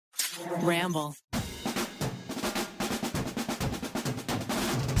Ramble.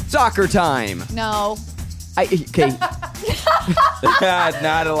 Soccer time. No. Okay.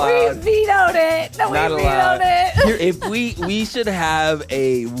 Not allowed. We vetoed it. No, Not we allowed. vetoed it. If we should have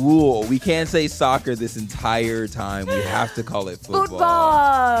a rule. We can't say soccer this entire time. We have to call it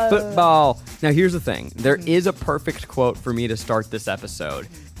football. Football. Now, here's the thing. There is a perfect quote for me to start this episode.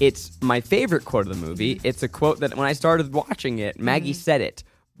 It's my favorite quote of the movie. It's a quote that when I started watching it, Maggie said it.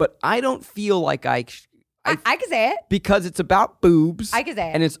 But I don't feel like I can say it. because it's about boobs. I can say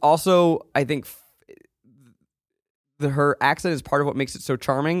it. And it's also, I think, her accent is part of what makes it so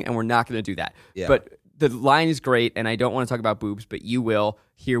charming, and we're not going to do that. Yeah. But the line is great, and I don't want to talk about boobs, but you will.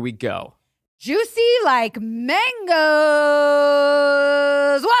 Here we go. Juicy like mangoes.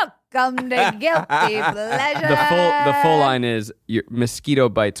 Welcome to Guilty Pleasure. The full line is your mosquito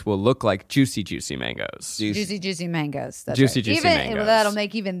bites will look like juicy mangoes. Juicy mangoes. That's Juicy, right. juicy mangoes. That'll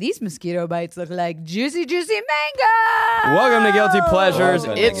make even these mosquito bites look like juicy mangoes. Welcome to Guilty Pleasures.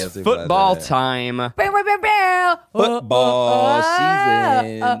 Welcome to It's Guilty football Pleasure. time. Bow, bow, bow, bow. Football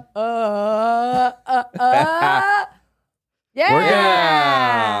season.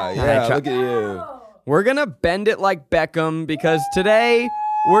 Yeah. Yeah, look at you. We're going to bend it like Beckham because today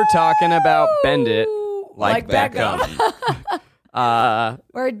we're talking about bend it like Beckham.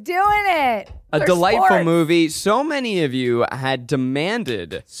 We're doing it. A For delightful sports. movie. So many of you had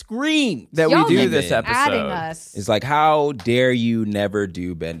demanded Scream. that Y'all we do been this episode. adding us. It's like, how dare you never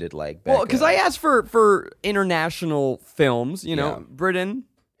do Bend It Like Beckham? Well, because I asked for international films. You know, Yeah. Britain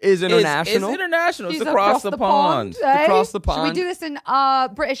is international. It's international. He's It's across the pond. eh? Across the Should we pond. do this in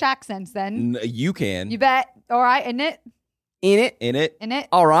British accents then? You can. You bet. All right, in it? In it. In it. In it?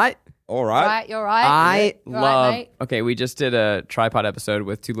 All right. All All right. right, you're right. I You're right, love. mate. Okay, we just did a tripod episode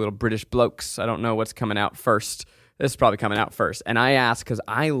with two little British blokes. I don't know what's coming out first. This is probably coming out first. And I asked because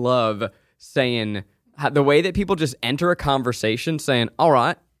I love saying the way that people just enter a conversation saying, all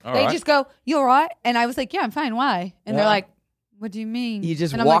right. They just go, you all right? And I was like, yeah, I'm fine. Why? And they're like, what do you mean? You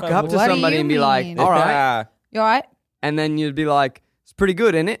just and I'm walk like, up to "What do somebody you and be like, mean? all right. You all right? And then you'd be like, it's pretty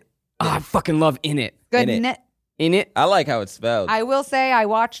good, isn't it? Oh, I fucking love in it. Good. In it. In it. I like how it's spelled. I will say I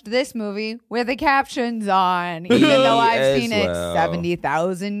watched this movie with the captions on, even though I've as seen it well.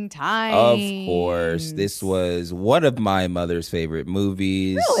 70,000 times. Of course, this was one of my mother's favorite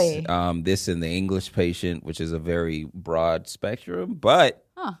movies. Really? This and The English Patient, which is a very broad spectrum, but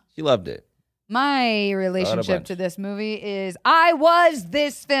she loved it. My relationship bunch. to this movie is I was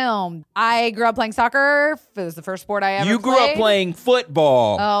this film. I grew up playing soccer. It was the first sport I ever You grew up playing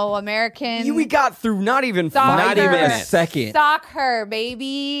football. Oh, American. We got through not even Soccer. 5 Not even a minutes. second. Soccer,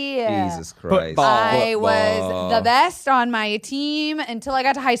 baby. Jesus Christ. Football. I was Football. the best on my team until I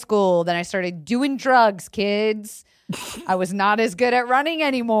got to high school. Then I started doing drugs, kids. I was not as good at running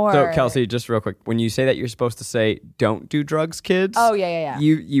anymore. So, Kelsey, just real quick, when you say that you're supposed to say, don't do drugs, kids. Oh, yeah.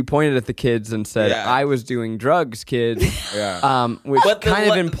 You pointed at the kids and said, Yeah. I was doing drugs, kids. Yeah. Which But the kind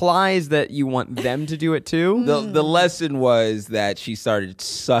of le- implies that you want them to do it too. The lesson was that she started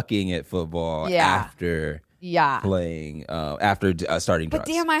sucking at football Yeah. after Yeah. playing, after starting But drugs.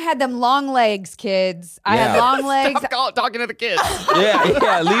 damn, I had them long legs, kids. I had Yeah. long legs. Talking to the kids.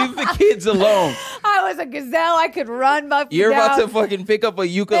 Yeah, leave the kids alone. I was a gazelle. I could run up You're and down. about to fucking pick up a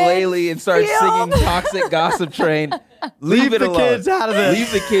ukulele and start Feel- singing Toxic Gossip Train. Leave it the alone. kids out of this.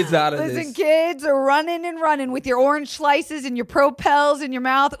 Leave the kids out of Listen, this. kids are running and running with your orange slices and your propels in your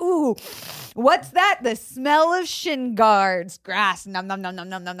mouth. Ooh, what's that? The smell of shin guards. Grass. Nom, nom, nom, nom,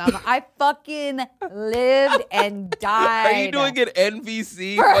 nom, nom, nom. I fucking lived and died. Are you doing an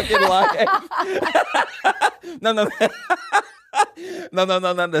NBC fucking live? No. No.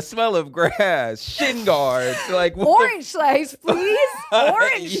 The smell of grass, shin guards, like what the Orange slice, please.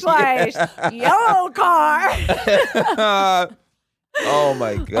 Orange slice. Yellow car. Oh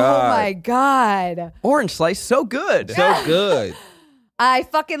my god. Oh my God. Orange slice, so good. So good. I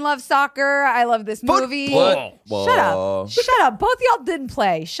fucking love soccer. I love this movie. Football. Shut up. Shut up. Both y'all didn't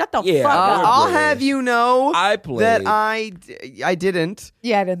play. Shut the Yeah, fuck I up. would- I'll British. have you know I played. that I didn't,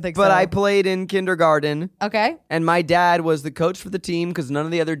 Yeah, I didn't think so. but I played in kindergarten. Okay. And my dad was the coach for the team because none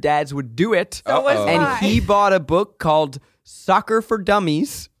of the other dads would do it. So was Uh-oh. And mine. he bought a book called Soccer for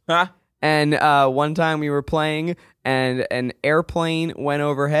Dummies. Huh? And one time we were playing, and an airplane went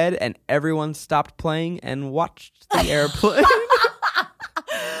overhead, and everyone stopped playing and watched the airplane.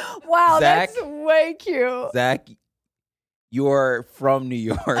 Wow, Zach? that's way cute. Zach, you're from New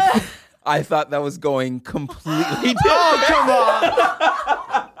York. I thought that was going completely different. Oh, come on.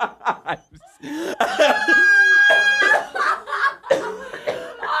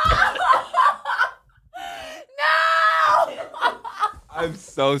 No! I'm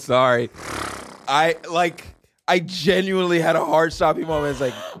so sorry. I genuinely had a heart stopping moment. It's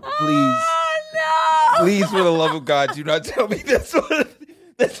like, please, please, for the love of God, do not tell me that's what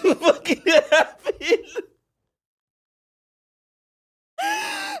fucking happened.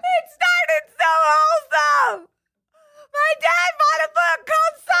 It started so wholesome. My dad bought a book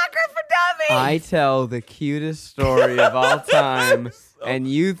called Soccer for Dummies. I tell the cutest story of all time, and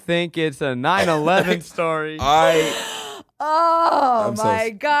you think it's a 9/11 story. Oh my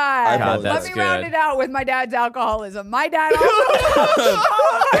God. God, that's Let me round good. it out with my dad's alcoholism. My dad also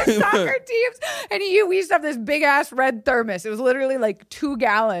followed our soccer teams, and we used to have this big ass red thermos. It was literally like 2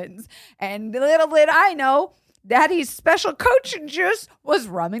 gallons. And little did I know, Daddy's special coaching juice was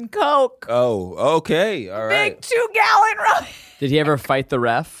rum and Coke. Oh, okay. All right. Big 2-gallon rum. Did he ever fight the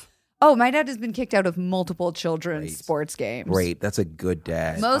ref? Oh, my dad has been kicked out of multiple children's sports games. Great. That's a good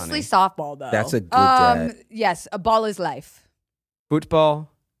dad. Mostly softball, though. That's a good dad. Yes, a ball is life. Football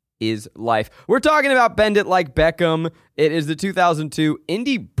is life. We're talking about Bend It Like Beckham. It is the 2002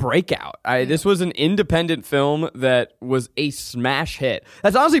 indie breakout. This was an independent film that was a smash hit.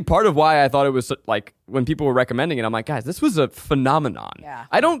 That's honestly part of why I thought it was like when people were recommending it, I'm like, guys, this was a phenomenon. Yeah.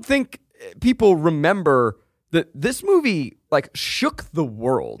 I don't think people remember that this movie like shook the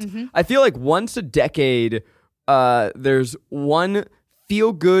world. I feel like once a decade, there's one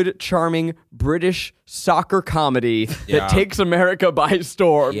feel-good, charming British soccer comedy that takes America by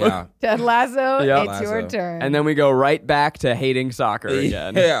storm. Yeah. Ted Lasso, Yep. it's your turn. And then we go right back to hating soccer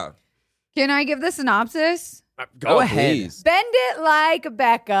again. Yeah. Can I give the synopsis? Go ahead. Please. Bend It Like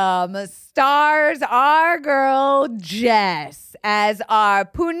Beckham stars our girl Jess as our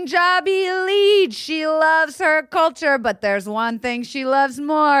Punjabi lead. She loves her culture, but there's one thing she loves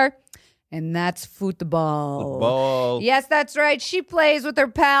more, and that's football. Yes, that's right. She plays with her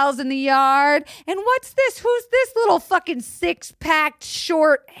pals in the yard. And what's this? Who's this little fucking 6-packed,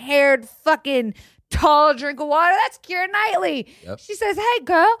 short-haired fucking tall drink of water? That's Keira Knightley. Yep. She says, hey,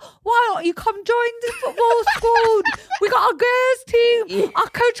 girl, why don't you come join the football squad? We got a girls team. Our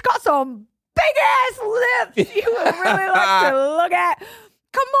coach got some big-ass lips you would really like to look at.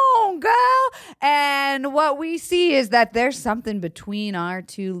 Come on, girl. And what we see is that there's something between our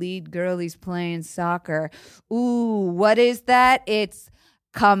 2 lead girlies playing soccer. Ooh, what is that? It's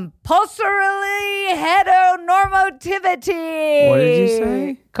compulsorily heteronormativity. What did you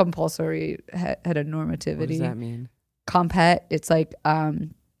say? Compulsory heteronormativity. What does that mean? Compet. It's like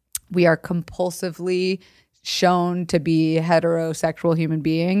we are compulsively shown to be heterosexual human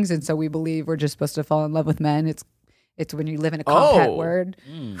beings, and so we believe we're just supposed to fall in love with men. It's when you live in a compet word.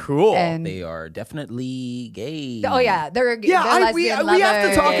 Cool. And They are definitely gay. oh yeah, they're we lesbian have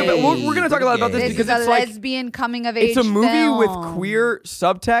to talk about. We're going to talk a lot about this This because is a it's like lesbian coming of age. it's a movie film. with queer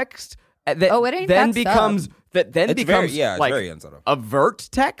subtext that Oh, it ain't then that becomes sub. that then It's becomes very, it's like very unsubtle. avert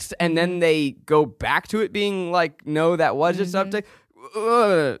text, and then they go back to it being like, no, that was a subtext.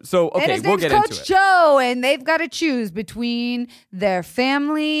 So And okay, his we'll name's get Coach into it. Joe, and they've got to choose between their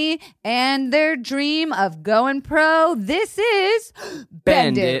family and their dream of going pro. This is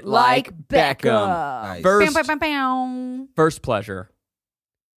Bend It Like Beckham. Nice. First, Bam, bam, bam. first pleasure.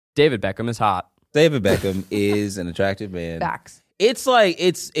 David Beckham is hot. David Beckham is an attractive man. Facts. It's like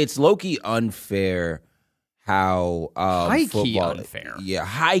it's low-key unfair how High-key football, unfair. Yeah,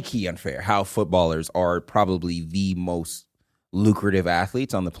 high-key unfair how footballers are probably the most lucrative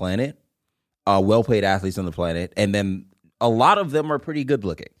athletes on the planet, well-paid athletes on the planet, and then a lot of them are pretty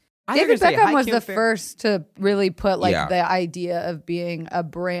good-looking. David Beckham was the unfair. first to really put like Yeah. the idea of being a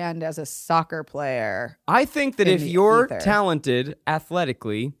brand as a soccer player. I think that in if the you're ether. talented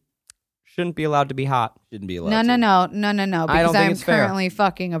athletically, shouldn't be allowed to be hot. Shouldn't be allowed No, to. no. I don't Because think I'm it's fair. currently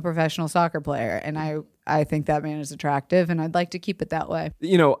fucking a professional soccer player, and I think that man is attractive, and I'd like to keep it that way.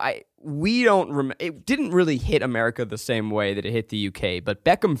 You know, we don't it didn't really hit America the same way that it hit the UK, but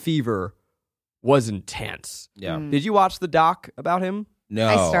Beckham fever was intense. Yeah. Did you watch the doc about him? No,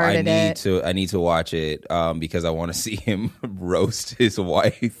 I started I need to watch it because I want to see him roast his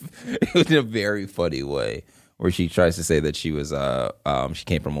wife in a very funny way, where she tries to say that she was she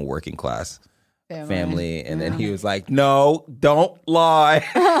came from a working class family, and then he was like, "No, don't lie."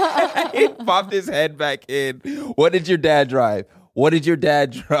 He popped his head back in. What did your dad drive? What did your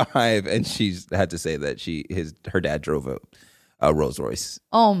dad drive? And she's had to say that her dad drove a Rolls Royce,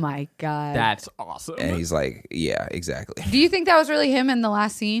 Oh my God. That's awesome. and he's like, "Yeah, exactly." Do you think that was really him in the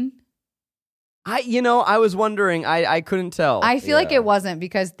last scene? I was wondering. I couldn't tell. I feel like Yeah. it wasn't,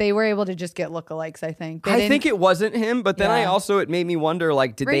 because they were able to just get lookalikes, I think. They I didn't- think it wasn't him, but then Yeah. it made me wonder,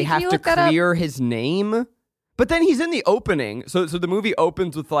 like, did Brady, they can have you to look that up? clear his name? But then he's in the opening. So the movie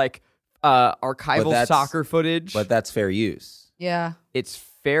opens with like archival that's- soccer footage. But that's fair use. Yeah. it's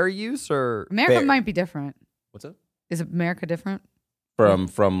fair use or America Fair. might be different. What's up? Is America different?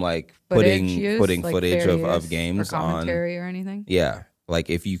 From like putting use, putting like footage fair of use games or on. commentary or anything? Yeah, like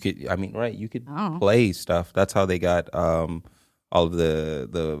if you could, I mean, right? You could Oh. play stuff. That's how they got all of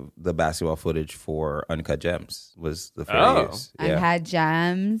the basketball footage for Uncut Gems was the fair Oh. use. I've had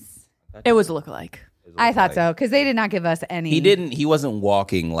gems. It was a lookalike. I thought so because they did not give us any. He wasn't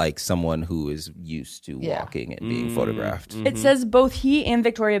walking like someone who is used to Yeah. walking and being photographed. It says both he and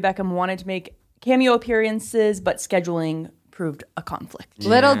Victoria Beckham wanted to make cameo appearances, but scheduling proved a conflict.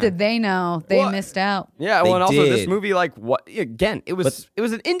 Little did they know they What? missed out. Yeah, They well, and also this did. movie, like, what? Again, it was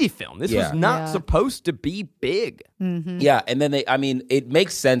an indie film. This Yeah. was not Yeah. supposed to be big. Yeah, and then it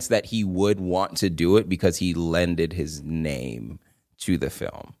makes sense that he would want to do it because he lended his name to the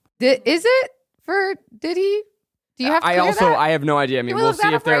film. Did he? Do you have to I clear also that? I have no idea. I mean, we we'll look see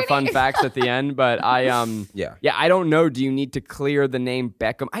that if there are up, fun Brady? facts at the end, but I Yeah. I don't know. Do you need to clear the name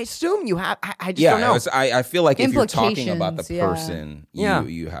Beckham? I assume you have. I just Yeah, don't know. I feel like if you're talking about the Implications, yeah. person, Yeah.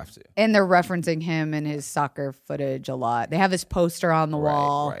 you have to. And they're referencing him and his soccer footage a lot. They have his poster on the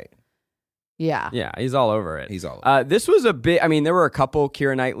wall. Right. Yeah. Yeah, he's all over it. He's all over This was a bit. I mean, there were a couple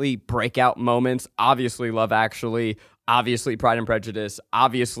Keira Knightley breakout moments. Obviously, Love Actually. Obviously, Pride and Prejudice.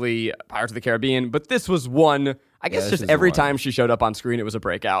 Obviously, Pirates of the Caribbean. But this was one. I guess this just is every one. time she showed up on screen, it was a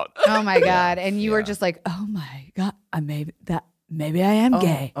breakout. Oh my God. And you were just like, oh my God, maybe I am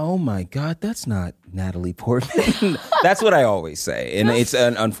gay. Oh my God, that's not Natalie Portman. That's what I always say, and it's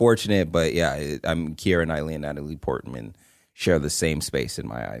unfortunate, but yeah, I'm Keira Knightley and Natalie Portman share the same space in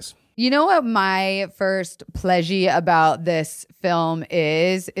my eyes. You know what my first pleasure about this film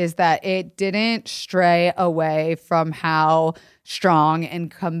is that it didn't stray away from how strong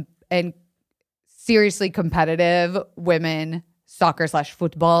and seriously competitive women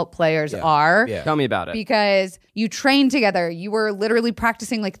soccer/football players are. Yeah. Tell me about it. Because you trained together. You were literally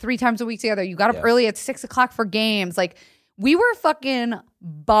practicing like 3 times a week together. You got up early at 6 o'clock for games. Like, we were fucking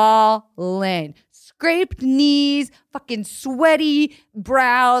ballin'. Scraped knees, fucking sweaty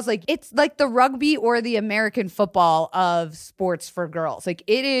brows. Like, it's like the rugby or the American football of sports for girls. Like,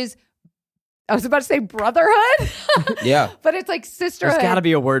 it is, I was about to say brotherhood. Yeah. But it's like sisterhood. There's got to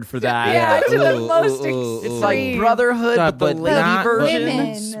be a word for that. Yeah, to the most It's extreme. like brotherhood, but the lady not-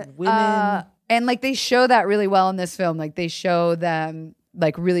 version. Women. And like they show that really well in this film. Like they show them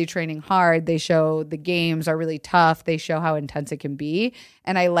like really training hard. They show the games are really tough. They show how intense it can be.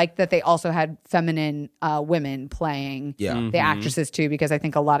 And I like that they also had feminine women playing Yeah. the actresses too, because I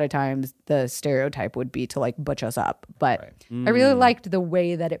think a lot of times the stereotype would be to like butch us up. But I really liked the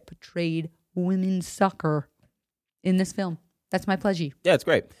way that it portrayed women's soccer in this film. That's my pleasure. Yeah, it's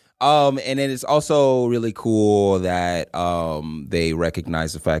great. And then it's also really cool that they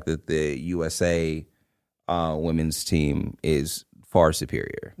recognize the fact that the USA women's team is far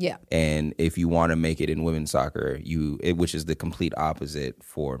superior. Yeah. And if you want to make it in women's soccer, which is the complete opposite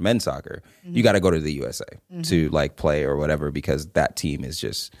for men's soccer, you got to go to the USA to like play or whatever, because that team is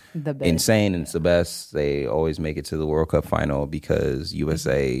just The best. insane and it's the best. They always make it to the World Cup final because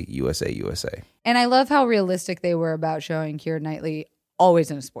USA. And I love how realistic they were about showing Keira Knightley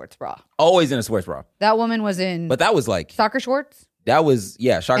always in a sports bra. Always in a sports bra. That woman was in But that was like soccer shorts. that was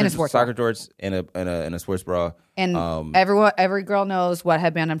soccer sports bra. shorts and a sports bra. And every girl knows what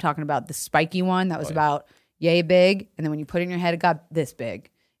headband I'm talking about. The spiky one that was about yay big. And then when you put it in your head, it got this big.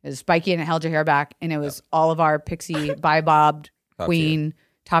 It was spiky and it held your hair back. And it was all of our pixie, bi-bobbed, queen,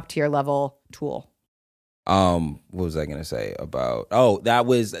 top tier level tool. What was I gonna say about? Oh, that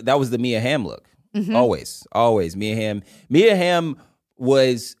was the Mia Hamm look. Always Mia Hamm. Mia Hamm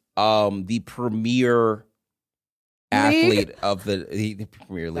was the premier athlete of the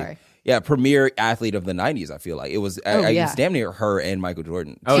Premier League. Sorry. Yeah, premier athlete of the 90s, I feel like. It was it's damn near her and Michael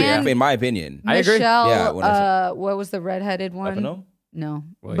Jordan. Oh, yeah. In my opinion. I agree. Michelle, Yeah, what was the redheaded one? Epinom? No.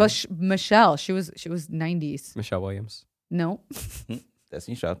 Williams. Michelle. She was 90s. Michelle Williams. No.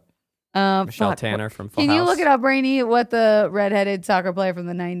 Destiny Child. Michelle fuck. Tanner from Full Can House. you look it up, Brainy? What the redheaded soccer player from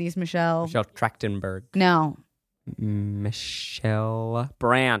the 90s, Michelle? Michelle Trachtenberg. No. Michelle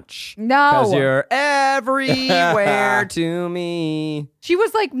Branch. No. Because you're everywhere to me. She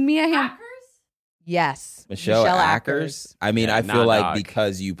was like Mia Hamm. Yes. Michelle Ackers. I mean, Yeah, I feel not like dog.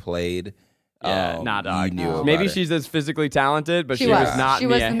 because you played Not dog. you knew about Maybe it. she's as physically talented, but She she was. was not She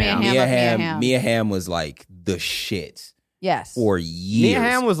was Mia the Mia Hamm. Hamm. Mia of Mia Hamm. Hamm. Mia Hamm was like the shit Yes. for years. Mia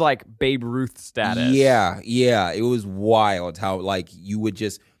Hamm was like Babe Ruth status. Yeah. It was wild how like you would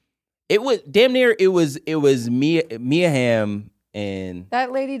just it was damn near it was Mia Hamm and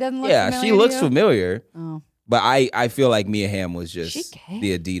That lady doesn't look yeah, familiar she to looks you? familiar. Oh. But I feel like Mia Hamm was She just gay?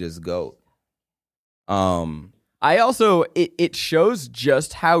 the Adidas goat. I also it shows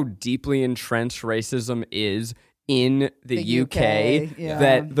just how deeply entrenched racism is in the UK. yeah.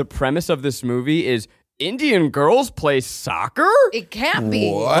 That the premise of this movie is Indian girls play soccer. It can't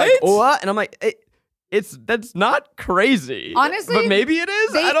be. What? And I'm like, that's not crazy. Honestly, but maybe it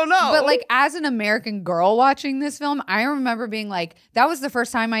is. I don't know. But like, as an American girl watching this film, I remember being like, that was the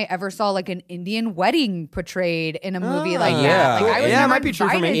first time I ever saw like an Indian wedding portrayed in a movie like yeah. that. Like, I was Yeah, it never might be true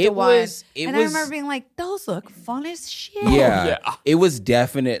for me. invited to It one. was- it and I was- remember being like, those look fun as shit. Yeah. It was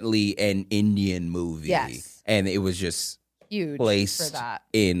definitely an Indian movie. Yes. And it was just Huge placed for that.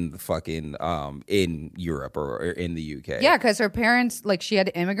 in fucking in Europe or in the UK. Yeah, because her parents, like, she had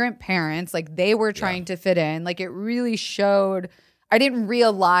immigrant parents, like, they were trying to fit in. Like, it really showed. I didn't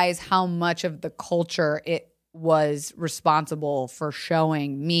realize how much of the culture it was responsible for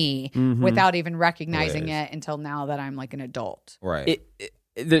showing me without even recognizing it until now that I'm like an adult. Right.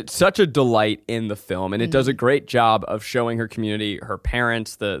 It's such a delight in the film, and it does a great job of showing her community, her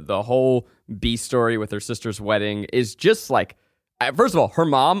parents, the whole B story with her sister's wedding is just like, first of all, her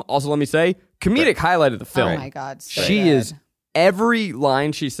mom, also let me say, comedic highlight of the film. Oh my God. So She good. is, every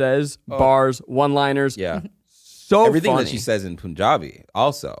line she says, bars, one-liners, Yeah. so Everything funny. that she says in Punjabi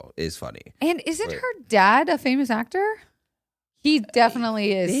also is funny. And isn't her dad a famous actor? He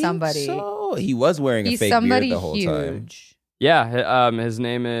definitely is Think somebody. So he was wearing a He's fake somebody beard the whole time. huge. Yeah, his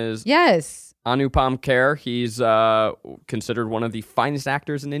name is Yes. Anupam Kher. He's considered one of the finest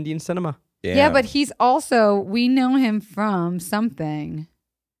actors in Indian cinema. Yeah, but he's also, we know him from something.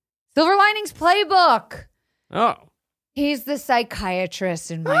 Silver Linings Playbook. Oh. He's the psychiatrist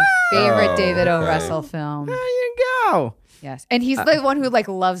in my favorite David O. okay. Russell film. There you go. Yes. And he's the one who like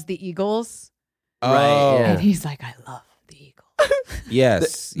loves the Eagles. Oh, Yeah. And he's like, I love the Eagles.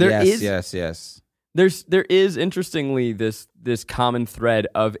 yes, There yes, is- yes. There is interestingly this common thread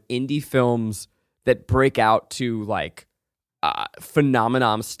of indie films that break out to like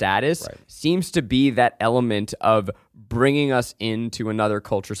phenomenon status seems to be that element of bringing us into another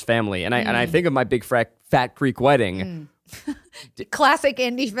culture's family. And I think of my Big Fat Greek Wedding. Classic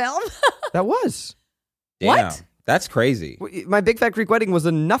indie film. That was. Damn, What? That's crazy. My Big Fat Greek Wedding was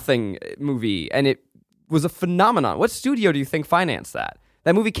a nothing movie, and it was a phenomenon. What studio do you think financed that?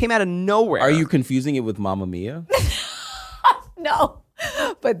 That movie came out of nowhere. Are you confusing it with Mamma Mia? No,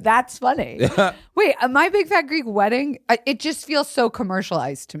 but that's funny. Wait, My Big Fat Greek Wedding, it just feels so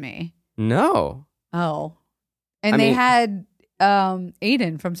commercialized to me. No. Oh. And I they mean- had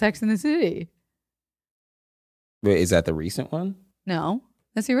Aiden from Sex and the City. Wait, is that the recent one? No,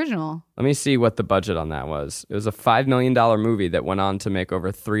 that's the original. Let me see what the budget on that was. It was a $5 million movie that went on to make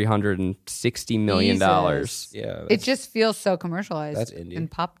over $360 million. Jesus. Yeah, It just feels so commercialized that's indie. and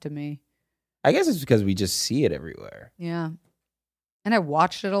pop to me. I guess it's because we just see it everywhere. Yeah. And I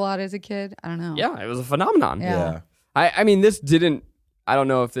watched it a lot as a kid. I don't know. Yeah, it was a phenomenon. Yeah. I mean, this didn't. I don't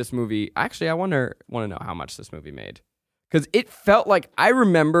know if this movie. Actually, I want to know how much this movie made, because it felt like I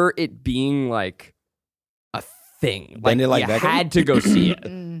remember it being like a thing. Like, Bend It Like you Beckham? had to go see it.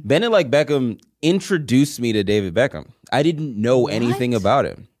 Bend It Like Beckham introduced me to David Beckham. I didn't know anything about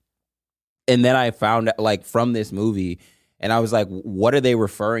him. And then I found out, like, from this movie, and I was like, what are they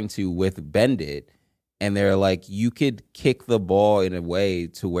referring to with Bend It? And they're like, you could kick the ball in a way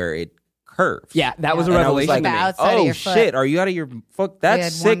to where it curves. Yeah, that was a And I was revelation like, to me. Outside of oh your foot. shit, are you out of your fuck? We That's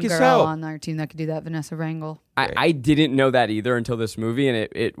had sick one as girl hell. on our team that could do that, Vanessa Rangel. I didn't know that either until this movie, and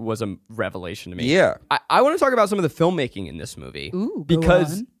it was a revelation to me. Yeah. I want to talk about some of the filmmaking in this movie. Ooh, go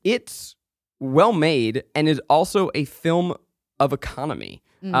because on. it's well made and is also a film of economy.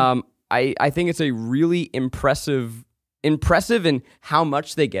 I think it's a really impressive in how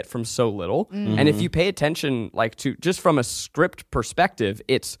much they get from so little. And if you pay attention, like to just from a script perspective,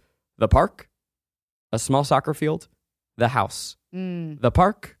 it's the park, a small soccer field, the house, the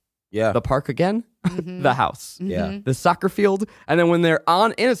park, Yeah. the park again, the house, Yeah. the soccer field, and then when they're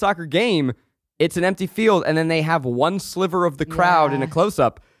in a soccer game, it's an empty field, and then they have one sliver of the crowd in a close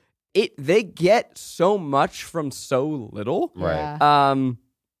up. They get so much from so little. Right. Yeah.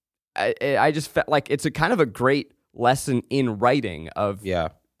 I just felt like it's a kind of a great lesson in writing of Yeah.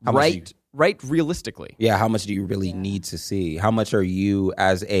 How much do you- write realistically. Yeah, how much do you really need to see? How much are you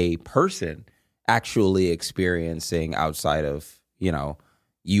as a person actually experiencing outside of,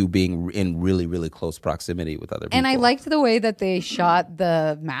 you being in really, really close proximity with other people? And I liked the way that they shot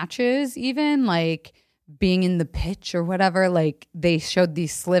the matches, even like being in the pitch or whatever. Like they showed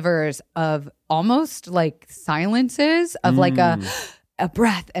these slivers of almost like silences of like a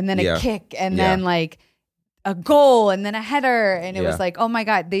breath and then Yeah. a kick and Yeah. then like a goal and then a header. And it Yeah. was like, oh my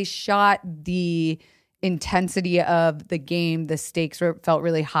God, they shot the intensity of the game, the stakes felt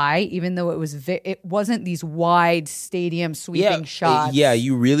really high, even though it wasn't these wide stadium sweeping shots. Yeah,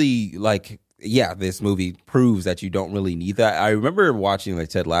 you really this movie proves that you don't really need that. I remember watching like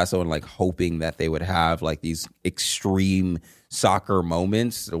Ted Lasso and like hoping that they would have like these extreme soccer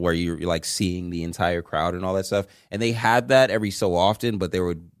moments where you're like seeing the entire crowd and all that stuff. And they had that every so often, but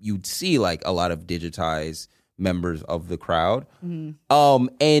you'd see like a lot of digitized members of the crowd.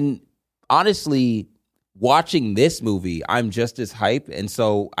 And honestly, watching this movie, I'm just as hype, and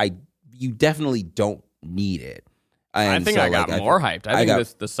so you definitely don't need it. And I think so, I got more hyped. I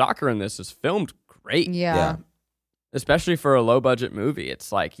think the soccer in this is filmed great. Yeah. Especially for a low budget movie.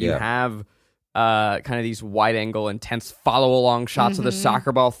 It's like you have kind of these wide angle, intense follow along shots of the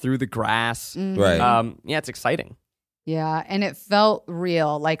soccer ball through the grass. Right. It's exciting. Yeah, and it felt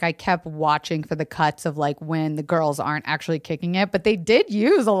real. Like I kept watching for the cuts of like when the girls aren't actually kicking it, but they did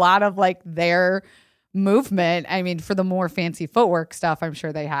use a lot of like their movement. I mean, for the more fancy footwork stuff, I'm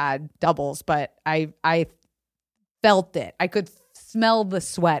sure they had doubles, but I felt it. I could smell the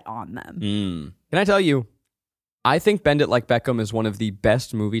sweat on them. Can I tell you, I think Bend It Like Beckham is one of the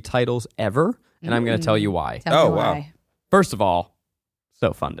best movie titles ever, and I'm going to tell you why. Tell me wow. why. First of all,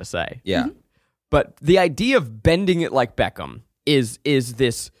 so fun to say. Yeah. But the idea of bending it like Beckham is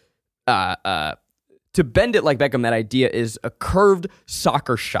this to bend it like Beckham, that idea is a curved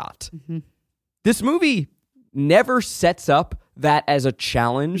soccer shot. This movie never sets up that as a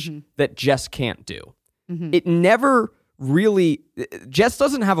challenge that Jess can't do. It never really, Jess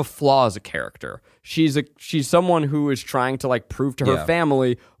doesn't have a flaw as a character. She's someone who is trying to like prove to her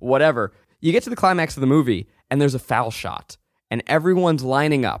family whatever. You get to the climax of the movie and there's a foul shot and everyone's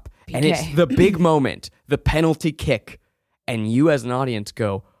lining up. And it's the big moment, the penalty kick. And you as an audience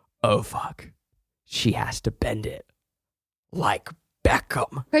go, oh, fuck. She has to bend it like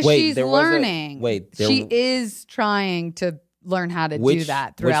Beckham. Because she's learning. She She is trying to learn how to do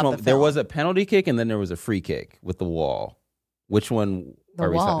that throughout the film. There was a penalty kick and then there was a free kick with the wall. Which one The are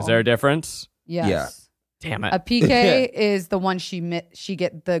we wall. talking? Is there a difference? Yes. Yeah. Damn it. A PK is the one the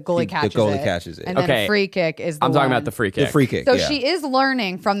goalie catches it. The goalie catches it. And then Okay. free kick is the I'm talking one- about the free kick. The free kick. So yeah. she is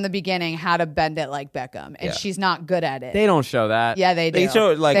learning from the beginning how to bend it like Beckham, and Yeah. she's not good at it. They don't show that. Yeah, they do. They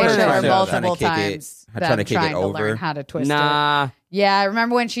show, like, they her show her trying to multiple kick it- times. her trying to kick it trying to over. learn how to twist it. Nah. Yeah, I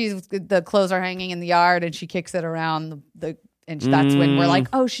remember when the clothes are hanging in the yard and she kicks it around and that's when we're like,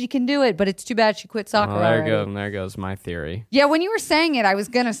 oh, she can do it, but it's too bad she quit soccer. Oh, there already. there goes my theory. Yeah, when you were saying it, I was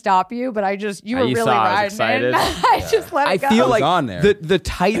gonna stop you, but you were You really saw I was riding it. excited. I just let it I go. feel was like on there. the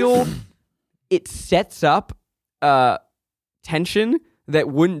title, it sets up tension that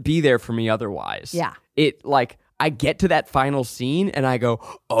wouldn't be there for me otherwise. Yeah. It like I get to that final scene and I go,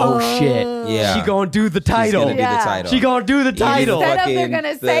 oh shit. Yeah. She gonna do the title. She's gonna do Yeah. the title. She gonna do the title. Instead of they're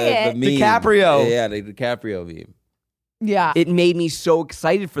gonna say it. The meme. DiCaprio. Yeah, the DiCaprio meme. Yeah. It made me so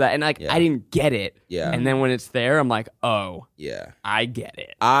excited for that. And like Yeah. I didn't get it. Yeah. And then when it's there, I'm like, oh, Yeah. I get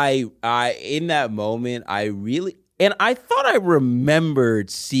it. I in that moment, I thought I remembered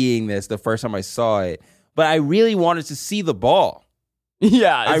seeing this the first time I saw it, but I really wanted to see the ball.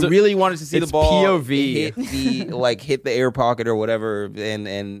 Yeah. I really wanted to see the it's ball POV. hit the air pocket or whatever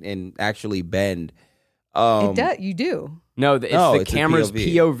and actually bend. it does. You do. No, No, the it's a camera's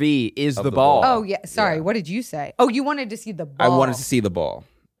POV POV is of the the ball. ball. Oh yeah. Sorry. Yeah. What did you say? Oh, you wanted to see the I ball. wanted to see the ball.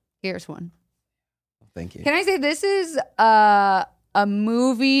 Here's one. Thank you. Can I say this is a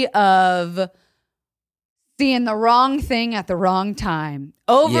movie of seeing the wrong thing at the wrong time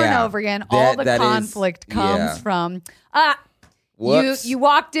over and Yeah. over again? All the That is- conflict comes yeah. from Whoops. you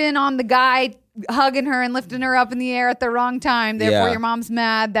walked in on the guy hugging her and lifting her up in the air at the wrong time. Therefore, Yeah. your mom's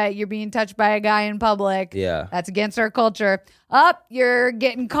mad that you're being touched by a guy in public. Yeah. That's against our culture. You're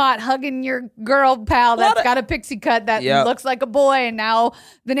getting caught hugging your girl pal that's got a pixie cut that Yep. looks like a boy, and now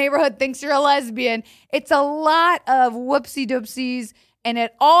the neighborhood thinks you're a lesbian. It's a lot of whoopsie doopsies, and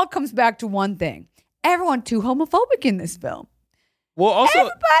it all comes back to one thing. Everyone too homophobic in this film. Well, also,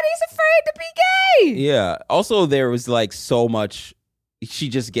 Everybody's afraid to be gay. yeah. Also, there was like so much. She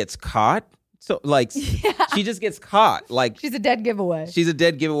just gets caught. So like, she just gets caught. Like She's a dead giveaway. she's a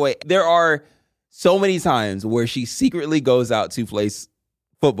dead giveaway. There are so many times where she secretly goes out to play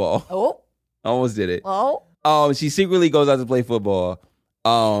football. Oh, Almost did it. oh. She secretly goes out to play football.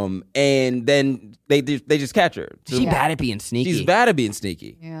 And then they just catch her. She's bad at being sneaky. She's bad at being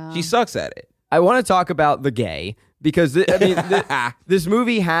sneaky. Yeah. She sucks at it. I want to talk about the gay because this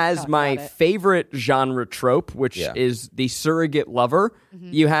movie has Talk my about it. favorite genre trope, which Yeah. is the surrogate lover.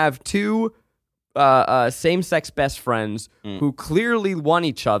 Mm-hmm. You have two same-sex best friends who clearly want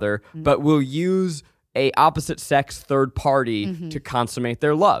each other, but will use a opposite sex third party to consummate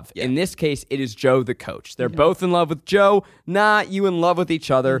their love. Yeah. In this case, it is Joe the coach. They're both in love with Joe, not you in love with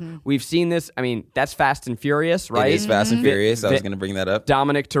each other. We've seen this. I mean, that's Fast and Furious, right? It is Fast and Furious. I was going to bring that up.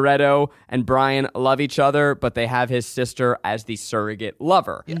 Dominic Toretto and Brian love each other, but they have his sister as the surrogate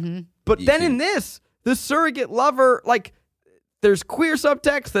lover. Yeah. But then in this, the surrogate lover, like, there's queer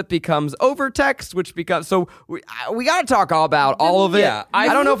subtext that becomes overtext, which becomes... So we got to talk all about all of it. Yeah, I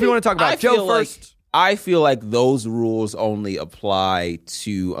don't know if we want to talk about Joe first. I feel like those rules only apply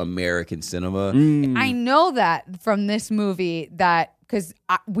to American cinema. I know that from this movie that because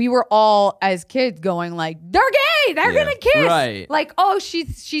we were all as kids going like, they're gay, they're gonna kiss. Right. Like, oh,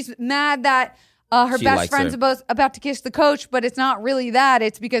 she's mad that her best friend's about to kiss the coach, but it's not really that.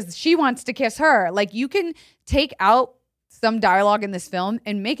 It's because she wants to kiss her. Like, you can take out some dialogue in this film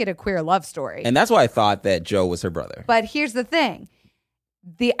and make it a queer love story. And that's why I thought that Joe was her brother. But here's the thing.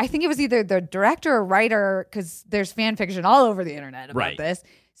 I think it was either the director or writer, because there's fan fiction all over the internet about this,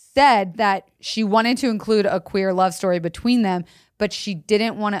 said that she wanted to include a queer love story between them, but she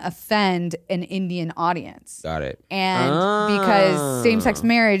didn't want to offend an Indian audience. Got it. And because same-sex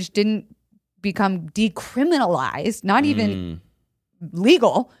marriage didn't become decriminalized, not even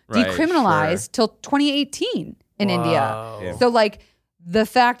legal, decriminalized till 2018 in India. Yeah. So, like, the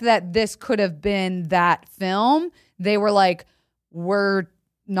fact that this could have been that film, they were like, we're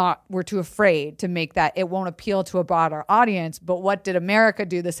too afraid to make that. It won't appeal to a broader audience. But what did America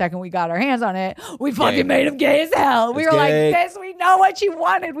do the second we got our hands on it? We fucking made him gay as hell. We were like, this, we know what you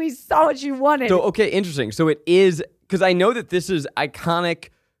wanted. We saw what you wanted. So, okay, interesting. So it is, because I know that this is iconic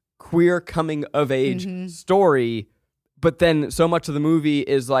queer coming of age story, but then so much of the movie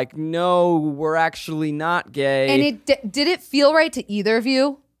is like, no, we're actually not gay. And did it feel right to either of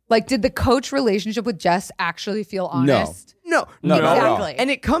you? Like, did the coach relationship with Jess actually feel honest? No, exactly. And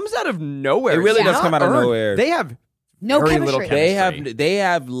it comes out of nowhere. It really does come out of nowhere. They have no very chemistry. little chemistry. They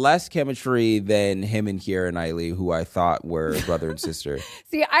have less chemistry than him and Keira Knightley, who I thought were brother and sister.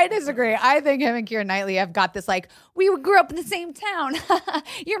 See, I disagree. I think him and Keira Knightley have got this, like, we grew up in the same town.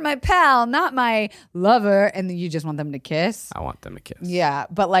 You're my pal, not my lover. And then you just want them to kiss. I want them to kiss. Yeah.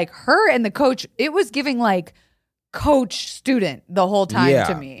 But, like, her and the coach, it was giving, like, coach student the whole time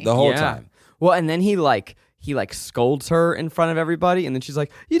to me. The whole time. Well, and then he scolds her in front of everybody, and then she's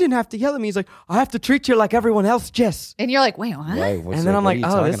like, you didn't have to yell at me. He's like, I have to treat you like everyone else, Jess. And you're like, wait, what? And then I'm like,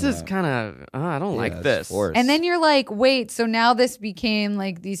 oh, this is kind of, I don't like this. Forced. And then you're like, wait, so now this became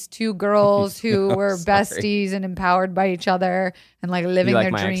like these two girls who were besties and empowered by each other and like living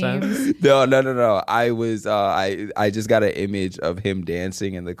their dreams. No. I was, I just got an image of him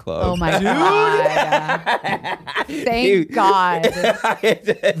dancing in the club. Oh my God. Thank God.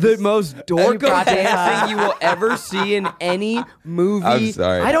 The most dorko dancing you will ever see in any movie. I'm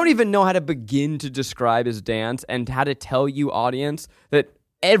sorry. I don't even know how to begin to describe his dance and how to tell you, audience, that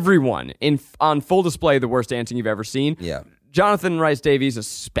everyone on full display the worst dancing you've ever seen. Yeah. Jonathan Rhys Davies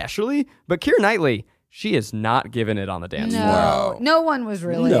especially, but Keira Knightley, she is not giving it on the dance floor. No, no one was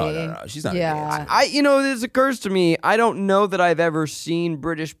really. No. She's not. Yeah. This occurs to me. I don't know that I've ever seen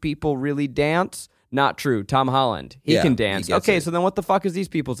British people really dance. Not true. Tom Holland, he can dance. Okay, so then what the fuck is these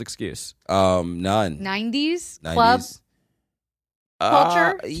people's excuse? None. 90s club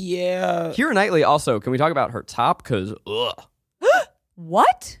culture. Yeah. Keira Knightley also. Can we talk about her top? Because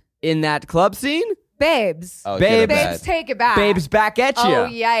What? in that club scene, Babes. Oh, Babes, take it back. babes back at you. Oh,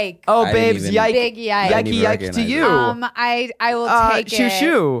 yike. Oh, I babes, didn't even- yike. Big yike. Yikey yikes to you. I will take shoo it.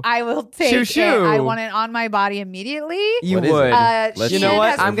 shoo. I will take Shoo it. shoo. I want it on my body immediately. You What is would. it? Let's You know Shin what?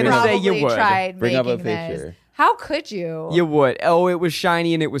 has I'm going to say you probably would. Tried Bring up a making this. picture. How could you? You would. Oh, it was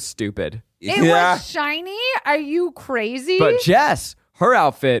shiny and it was stupid. It was shiny? Are you crazy? But Jess, her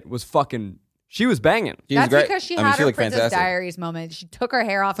outfit was fucking... She was banging. She was That's great. because she I mean, had her looked Princess fantastic. Diaries moment. She took her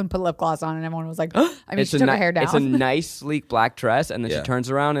hair off and put lip gloss on, and everyone was like, she took her hair down. It's a nice, sleek black dress, and then she Yeah. turns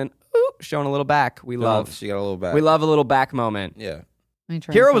around and showing a little back. We love. She got a little back. We love a little back moment. Yeah. Let me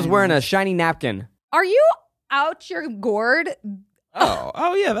try Keira and was find wearing a this. shiny napkin. Are you out your gourd?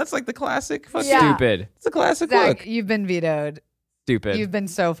 Oh yeah. That's like the classic. Yeah. Stupid. It's a classic Zach, look. you've been vetoed. Stupid. You've been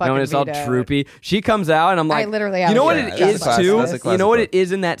so fucking No, and it's all vetoed. droopy. She comes out, and I'm like, I literally have you know a what shirt it just is about too. this. That's a You know what classic it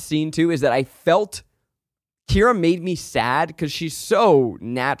is in that scene too is that I felt Keira made me sad because she's so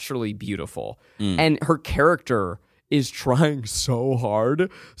naturally beautiful, and her character is trying so hard.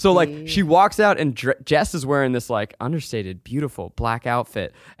 So like she walks out, and Jess is wearing this like understated, beautiful black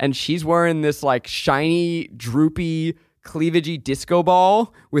outfit, and she's wearing this like shiny, droopy cleavagey disco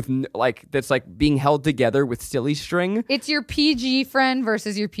ball with that's like being held together with silly string. It's your PG friend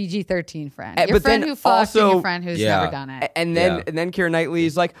versus your PG-13 friend. Your but friend then who fucked and also- your friend who's never done it. And then Keira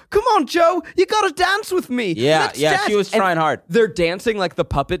Knightley's like, "Come on, Joe, you gotta dance with me." Yeah, Let's yeah, dance." she was And trying hard. They're dancing like the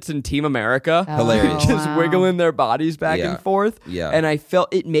puppets in Team America. Hilarious. Just wow. wiggling their bodies back Yeah. and forth. Yeah. And I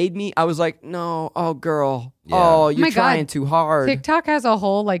felt it made me, I was like, no, oh girl. Yeah. Oh, Oh you're my God. trying too hard. TikTok has a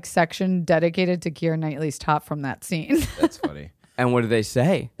whole like section dedicated to Keira Knightley's top from that scene. That's funny. And what do they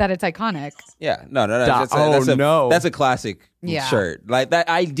say? That it's iconic. Yeah, no. No. That's a classic Yeah. shirt. Like that,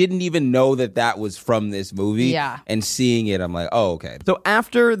 I didn't even know that was from this movie. Yeah. and seeing it, I'm like, oh, okay. So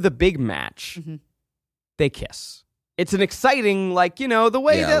after the big match, Mm-hmm. they kiss. It's an exciting, like, the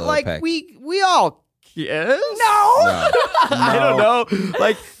way Yeah, a that little like peck. we all kiss. No. I don't know.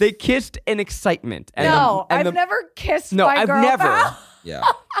 Like they kissed in excitement. And No, and I've never kissed No, my I've girl. never. Yeah,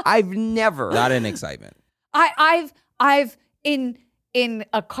 I've never. not in excitement. I've in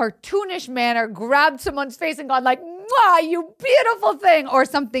a cartoonish manner grabbed someone's face and gone like, "Mwah, you beautiful thing," or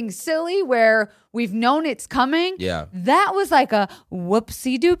something silly where we've known it's coming. Yeah. That was like a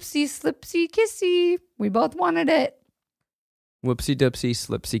whoopsie doopsie slipsy kissy. We both wanted it. Whoopsie doopsie,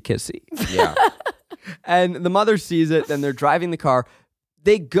 slipsy kissy. Yeah, And the mother sees it, then they're driving the car.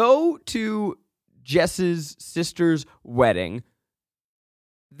 They go to Jess's sister's wedding.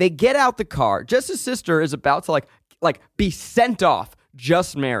 They get out the car. Jess's sister is about to like be sent off,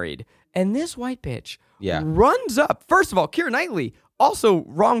 just married. And this white bitch runs up. First of all, Keira Knightley, also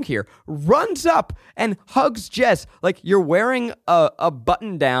wrong here, runs up and hugs Jess like you're wearing a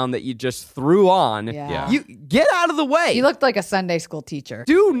button down that you just threw on. Yeah. You get out of the way. You looked like a Sunday school teacher.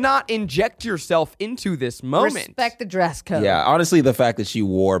 Do not inject yourself into this moment. Respect the dress code. yeah. Honestly, the fact that she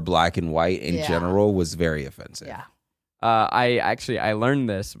wore black and white in Yeah. general was very offensive. Yeah. I learned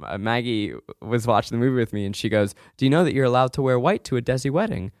this. Maggie was watching the movie with me, and she goes, "Do you know that you're allowed to wear white to a Desi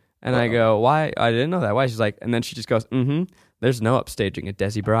wedding?" And I go, "Why? I didn't know that. Why?" She's like, and then she just goes, "Mm-hmm. There's no upstaging a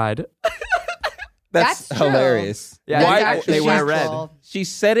Desi bride." That's That's true. hilarious. Yeah, Why actually they wear true. red. She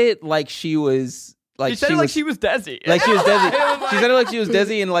said it like she was like She said it like she was Desi. like she was Desi. She said it like she was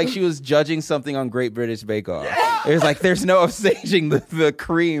Desi and like she was judging something on Great British Bake Off. It was like there's no upstaging the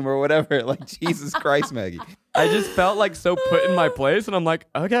cream or whatever. Like Jesus Christ, Maggie. I just felt like so put in my place, and I'm like,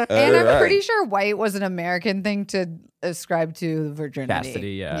 okay. And I'm Alright. pretty sure white was an American thing to ascribe to virginity.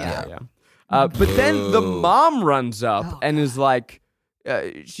 Chastity, yeah. But then the mom runs up and is like,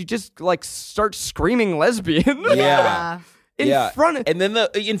 she just like starts screaming lesbian. Yeah. in front of. and then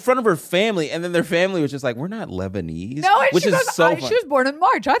in front of her family, and then their family was just like, "We're not Lebanese," No, and which she is goes, so. she was born in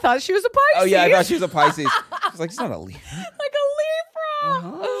March. I thought she was a Pisces. Oh yeah, I thought she was a Pisces. She's like, "It's not a Libra." like a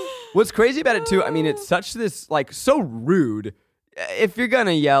Libra. What's crazy about it too? I mean, it's such this like so rude. If you're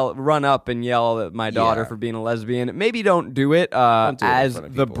gonna run up and yell at my daughter Yeah. for being a lesbian, maybe don't do it do it in as front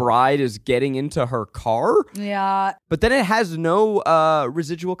of the people. bride is getting into her car. Yeah, But then it has no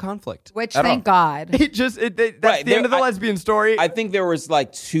residual conflict. which I don't- thank God. It just that's Right, the end of the there- lesbian story. I think there was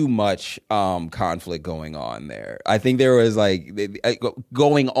like too much conflict going on there. I think there was like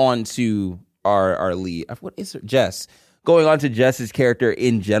going on to our lead. What is her? Jess. Going on to Jess's character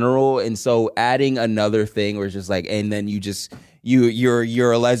in general, and so adding another thing where it's just like, and then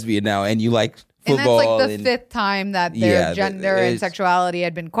you're a lesbian now, and you like And that's football. like the fifth time that their Yeah, gender and it's- sexuality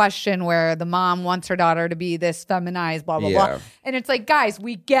had been questioned, where the mom wants her daughter to be this feminized, blah, blah, Yeah. blah. And it's like, guys,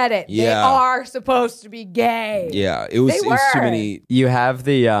 we get it. They Yeah. are supposed to be gay. Yeah, it was They too were. many. You have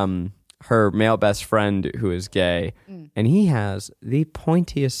the her male best friend who is gay, and he has the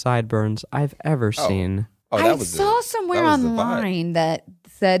pointiest sideburns I've ever seen. Oh, I that was saw somewhere that was the vibe. online that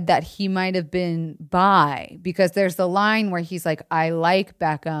said that he might have been bi, because there's the line where he's like, "I like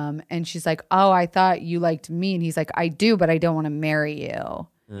Beckham," and she's like, "Oh, I thought you liked me," and he's like, "I do, but I don't want to marry you,"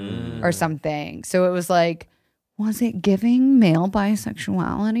 or something. So it was like, was it giving male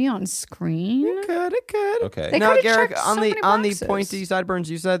bisexuality on screen? It could. Okay. They Now, could've Garrick, checked on so the many on the boxes. pointy sideburns,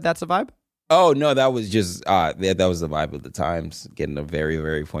 you said that's a vibe. Oh no, that was just that was the vibe of the times, getting a very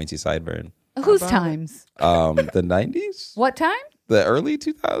very pointy sideburn. Whose times? The 90s, What time? the early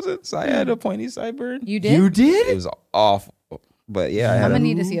 2000s. I had a pointy sideburn. You did? It was awful, but yeah, I I'm had gonna a,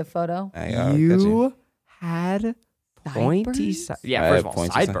 need to see a photo. I got You had pointy Sideburns? yeah, I first have of all,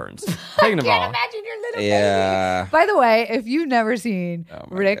 pointy sideburns. Second of all, Imagine your little Yeah. baby. By the way, if you've never seen Oh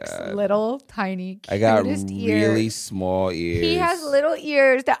my Rick's God. little tiny I got cutest really ears, small ears. he has little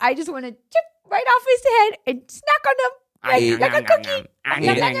ears that I just want to chip right off his head and snack on them like a cookie.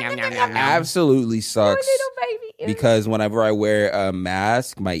 Absolutely Poor sucks little baby ears. because whenever I wear a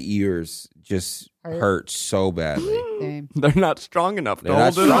mask, my ears just hurt so badly. Same. They're not strong enough to They're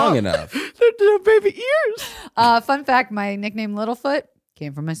not hold it strong up. enough. They're baby ears. Fun fact, my nickname Littlefoot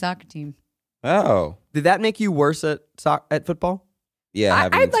came from my soccer team. Oh, Did that make you worse at football? yeah.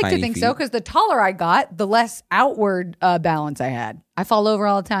 having I'd like to tiny think feet. so, because the taller I got, the less outward balance I had. I fall over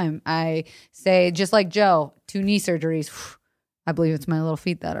all the time. I say, just like Joe, 2 knee surgeries. I believe it's my little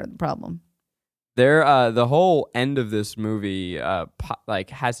feet that are the problem. The whole end of this movie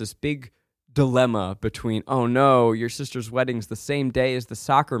has this big dilemma between, oh no, your sister's wedding's the same day as the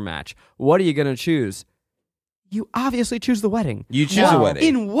soccer match. What are you gonna choose? You obviously choose the wedding. You choose a wedding.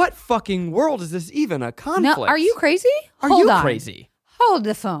 In what fucking world is this even a conflict? No, are you crazy? Are Hold you on. crazy? Hold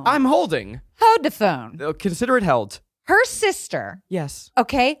the phone. I'm holding. Hold the phone. Consider it held. Her sister, Yes.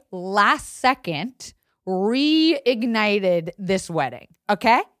 okay, last second reignited this wedding.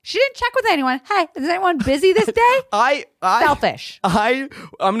 Okay, she didn't check with anyone. Hey, is anyone busy this day? I Selfish. I'm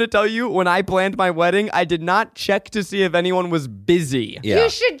going to tell you, when I planned my wedding, I did not check to see if anyone was busy. Yeah. You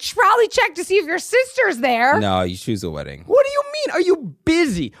should probably check to see if your sister's there. No, you choose a wedding. What do you mean? Are you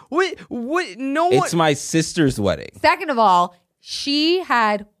busy? What? No one. It's my sister's wedding. Second of all, you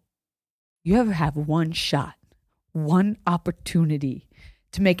ever have one shot, one opportunity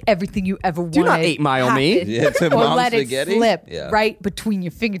to make everything you ever wanted Do not 8 Mile me. happen, Yeah, to or Mom let Spaghetti? it slip Yeah. right between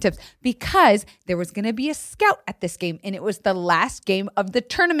your fingertips, because there was going to be a scout at this game, and it was the last game of the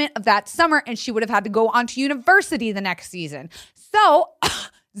tournament of that summer, and she would have had to go on to university the next season. So,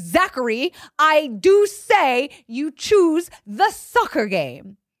 Zachary, I do say you choose the soccer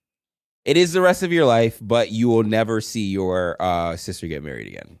game. It is the rest of your life, but you will never see your sister get married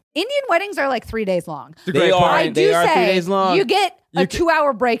again. Indian weddings are like 3 days long. It's a great They are. point. I They do are 3 say days long. you get a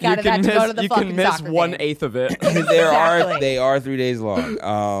 2-hour break out of that to go to the you fucking can miss soccer 1/8 game. of it. They are 3 days long.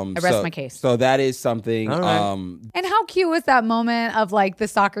 I rest my case. So that is something. All right. And how cute was that moment of like the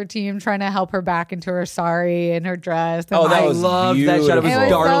soccer team trying to help her back into her sari and her dress? And Oh, that I was love that shot. It was It was so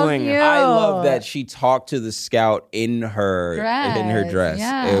darling. cute. I love that she talked to the scout in her dress.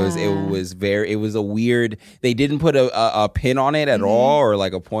 Yeah. It was a weird. They didn't put a pin on it at all, or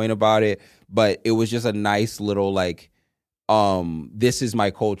like a point about it, but it was just a nice little like, this is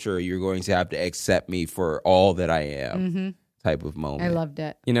my culture. You're going to have to accept me for all that I am, type of moment. I loved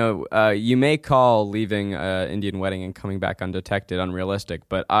it. You know, you may call leaving an Indian wedding and coming back undetected unrealistic,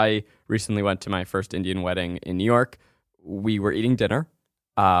 but I recently went to my first Indian wedding in New York. We were eating dinner.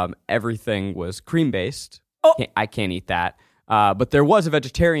 Everything was cream-based. Oh. I can't eat that. But there was a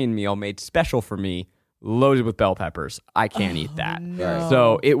vegetarian meal made special for me, loaded with bell peppers. I can't eat that. no.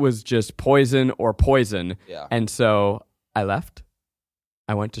 So it was just poison or poison. Yeah. And so I left.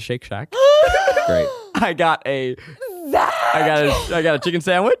 I went to Shake Shack. Great. I got a chicken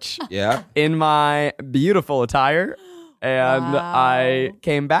sandwich Yeah. in my beautiful attire, and Wow. I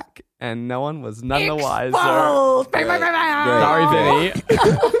came back, and no one was none the wiser. Exposed. Bang, bang, bang, bang. Sorry, Vinny.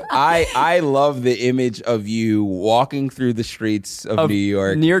 I love the image of you walking through the streets of New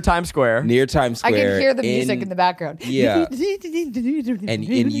York Near Times Square. near Times I Square. can hear the music in the background. Yeah.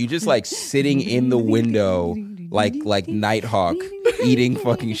 and you just like sitting in the window like Nighthawk eating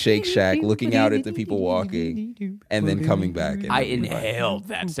fucking Shake Shack, looking out at the people walking, and then coming back. And I inhaled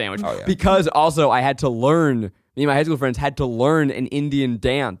that sandwich Oh, yeah. because also I had to learn. Me and my high school friends had to learn an Indian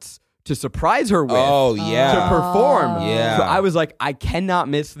dance to surprise her with. Oh To yeah. perform. Yeah. So I was like, I cannot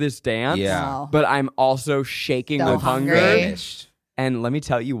miss this dance. Yeah. Wow. But I'm also shaking So with hunger. hungry. Finished. And let me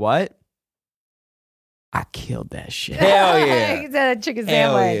tell you what, I killed that shit. Hell yeah. It's a chicken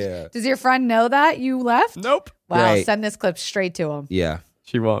Hell sandwich. yeah. Does your friend know that you left? Nope. Wow, Great. send this clip straight to him. Yeah.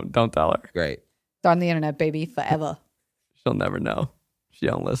 She won't. Don't tell her. Great. It's on the internet, baby, forever. She'll never know. She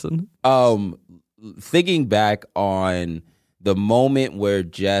don't listen. Thinking back on the moment where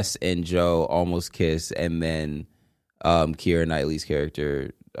Jess and Joe almost kiss, and then Keira Knightley's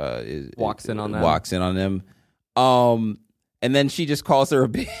character Walks in on them. Walks in on them. And then she just calls her a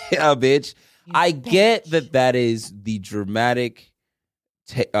bitch. I get that is the dramatic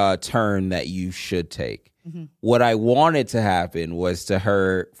turn that you should take. Mm-hmm. What I wanted to happen was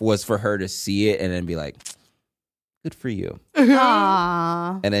for her to see it and then be like, good for you.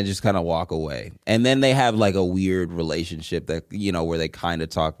 Aww. And then just kind of walk away. And then they have like a weird relationship that, where they kind of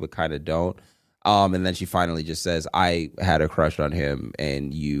talk but kind of don't. And then she finally just says, I had a crush on him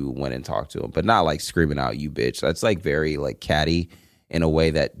and you went and talked to him. But not like screaming out, you bitch. That's like very like catty in a way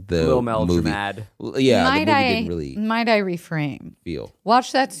that the Lil movie... Meldrad. Yeah, might the movie I didn't really might I reframe? feel.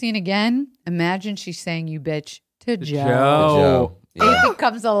 Watch that scene again. Imagine she's saying "you bitch" to Joe. Joe. Yeah. It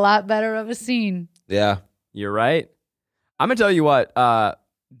becomes a lot better of a scene. Yeah. You're right. I'm going to tell you what,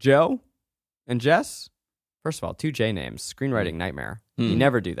 Joe and Jess, first of all, 2 J names, screenwriting nightmare. You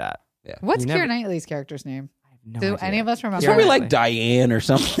never do that. What's You Keira never- Knightley's character's name? No Do idea. any of us remember? It's probably like Diane or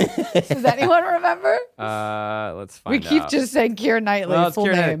something. Does anyone remember? Let's We find keep out. just saying Keira Knightley, Well, it's full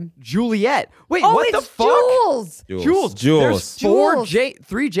Keira Knightley. name. Juliet. Wait, Oh, what the it's fuck? Jules. There's Jules.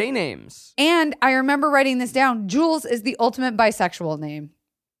 3 J names. And I remember writing this down. Jules is the ultimate bisexual name.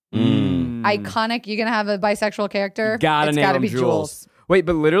 Iconic. You're gonna have a bisexual character. Gotta it's name gotta him be Jules. Wait,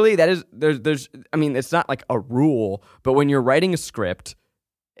 but literally, that is there's. I mean, it's not like a rule, but when you're writing a script,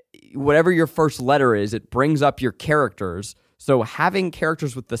 whatever your first letter is, it brings up your characters. So having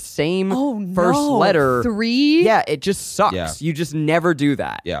characters with the same first letter, 3. yeah, it just sucks. Yeah. You just never do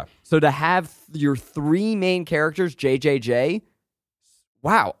that. Yeah. So to have your 3 main characters, JJJ,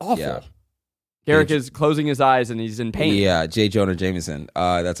 wow, awful. Yeah. Garrick is closing his eyes and he's in pain. Yeah, J. Jonah Jameson.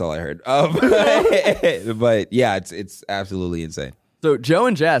 That's all I heard. But yeah, it's absolutely insane. So Joe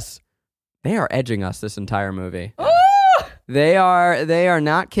and Jess, they are edging us this entire movie. They are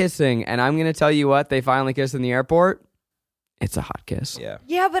not kissing, and I'm gonna tell you what, they finally kiss in the airport. It's a hot kiss. Yeah.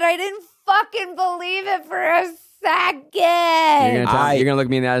 Yeah, but I didn't fucking believe it for a second. You're gonna look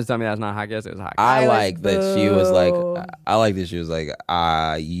me in the eyes and tell me that's not a hot kiss. It was a hot kiss. I was like that she was like, boo. I like that she was like,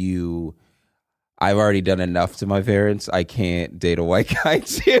 I've already done enough to my parents. I can't date a white guy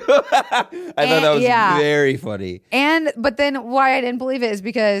too. I thought that was very funny. But then why I didn't believe it is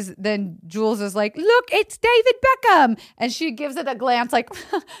because then Jules is like, look, it's David Beckham. And she gives it a glance like,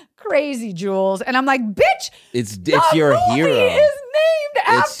 crazy Jules. And I'm like, bitch, It's the your movie hero. is named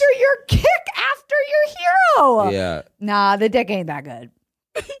after your kick, after your hero. Yeah. Nah, the dick ain't that good.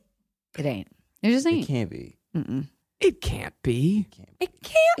 It ain't. It just ain't. It can't be. It can't be. It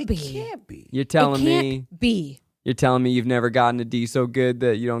can't be. It can't be. You're telling it can't me be. you're telling me you've never gotten a D so good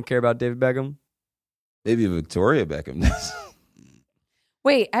that you don't care about David Beckham? Maybe Victoria Beckham does.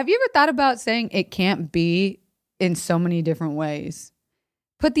 Wait, have you ever thought about saying it can't be in so many different ways?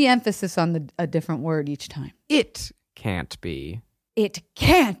 Put the emphasis on a different word each time. It can't be. It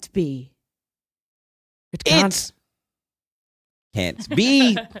can't be. It can't. Can't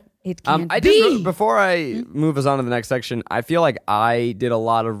be. It can't I be. just before I move us on to the next section, I feel like I did a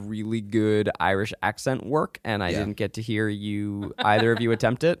lot of really good Irish accent work, and I didn't get to hear either of you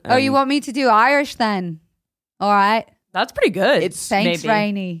attempt it. Oh, you want me to do Irish then? All right. That's pretty good. It's Thanks, maybe.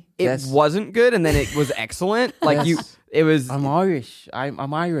 Rainey. It Yes. wasn't good, and then it was excellent. Like it was. I'm Irish.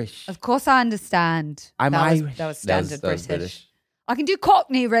 I'm Irish. Of course I understand. I'm that was, Irish. that was standard That was British. I can do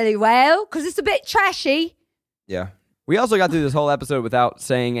Cockney really well because it's a bit trashy. Yeah. We also got through this whole episode without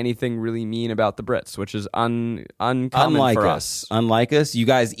saying anything really mean about the Brits, which is uncommon Unlike for us. Unlike us, you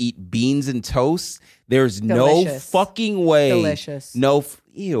guys eat beans and toast. There's Delicious. no fucking way. Delicious.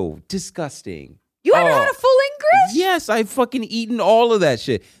 Ew, disgusting. You haven't had a full English? Yes, I've fucking eaten all of that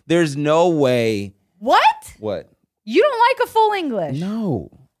shit. There's no way. What? What? You don't like a full English? No.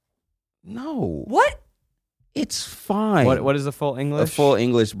 What? It's fine. What is a full English? A full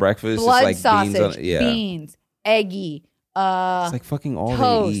English breakfast Blood is like sausage, beans on beans, eggy, It's like fucking all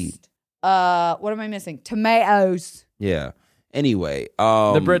they eat. toast. What am I missing? Tomatoes. Yeah. Anyway,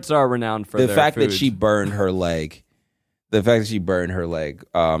 The Brits are renowned for the their fact that food. she burned her leg. The fact that she burned her leg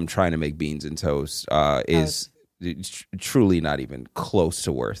trying to make beans and toast is truly not even close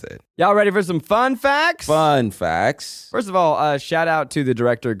to worth it. Y'all ready for some fun facts? Fun facts. First of all, shout out to the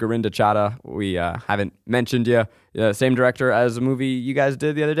director Gorinda Chadha. We haven't mentioned you. Same director as a movie you guys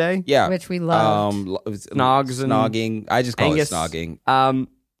did the other day. Yeah. Which we loved. Snogs and Snogging. I just call Angus. it snogging.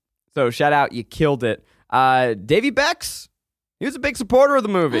 So shout out, you killed it. Davy Becks, he was a big supporter of the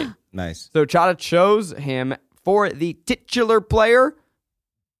movie. Nice. So Chadha chose him for the titular player.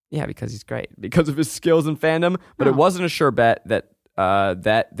 Yeah, because he's great, because of his skills and fandom. But it wasn't a sure bet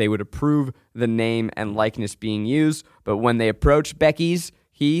that they would approve the name and likeness being used. But when they approached Becky's,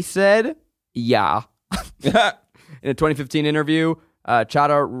 he said, yeah. In a 2015 interview,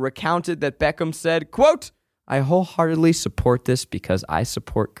 Chadha recounted that Beckham said, quote, I wholeheartedly support this because I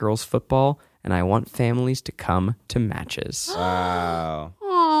support girls football and I want families to come to matches. Wow.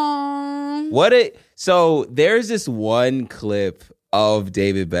 Aww. So there's this one clip of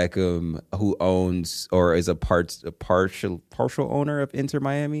David Beckham who owns or is a partial owner of Inter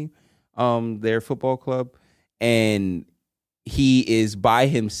Miami, their football club, and he is by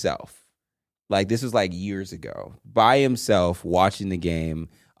himself. Like this was like years ago, by himself watching the game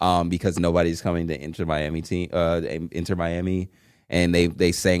because nobody's coming to Inter Miami, and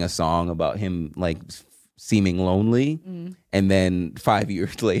they sang a song about him like seeming lonely. And then 5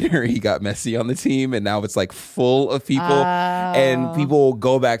 years later, he got Messi on the team, and now it's like full of people. And people will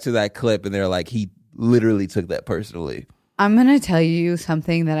go back to that clip, and they're like, he literally took that personally. I'm going to tell you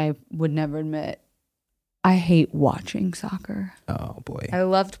something that I would never admit. I hate watching soccer. Oh boy. I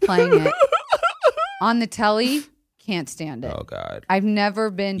loved playing it. On the telly, can't stand it. Oh God. I've never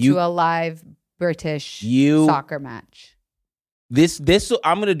been to a live British soccer match. This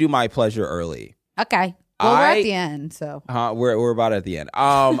I'm gonna do my pleasure early. Okay. Well, we're at the end, so. We're about at the end.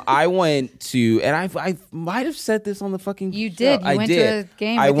 I went to, and I might have said this on the fucking You show. did. You went to a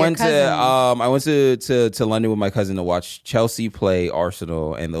game with your cousin. I went to London with my cousin to watch Chelsea play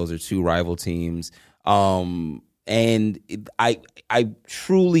Arsenal, and those are two rival teams. And I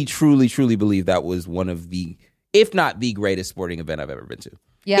truly believe that was one of the, if not the greatest sporting event I've ever been to.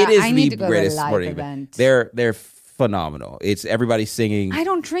 Yeah, it is I the need to go greatest to a live sporting event. They're phenomenal. It's everybody singing. I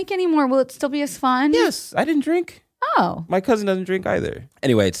don't drink anymore. Will it still be as fun? Yes, I didn't drink. Oh. My cousin doesn't drink either.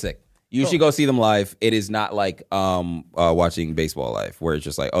 Anyway, it's sick. You should go see them live. It is not like watching baseball live, where it's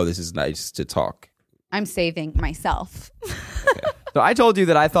just like, oh, this is nice to talk. I'm saving myself. Okay. So I told you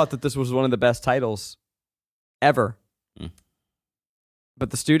that I thought that this was one of the best titles ever.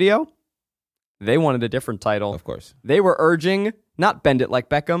 But the studio, they wanted a different title. Of course. They were urging, not bend it like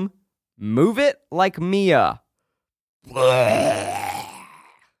Beckham, move it like Mia.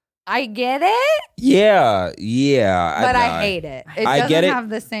 I get it, Yeah. but I hate it. It I doesn't get it. have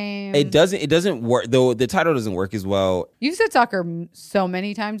the same. It doesn't work, though. The title doesn't work as well. You've said soccer so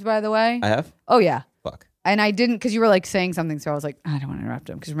many times, by the way. I have? Oh, yeah. Fuck. And I didn't, because you were like saying something, so I was like, I don't want to interrupt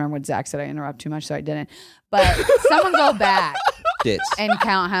him. Because remember what Zach said, I interrupt too much, so I didn't. But someone go back Dits. and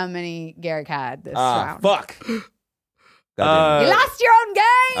count how many Garrick had this round. Fuck. You lost your own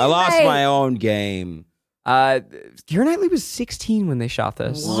game. I lost mate. my own game. Keira Knightley was 16 when they shot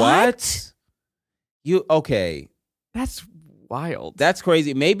this. What? You okay? That's wild. That's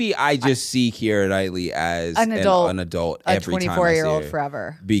crazy. Maybe I just see Keira Knightley as An adult. an adult A every time I see 24-year-old her,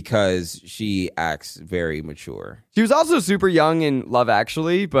 forever. because she acts very mature. She was also super young in Love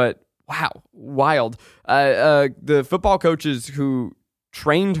Actually, but wow, wild. The football coaches who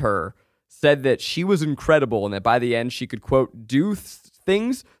trained her said that she was incredible and that by the end she could, quote, do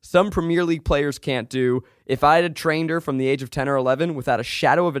things some Premier League players can't do. If I had trained her from the age of 10 or 11, without a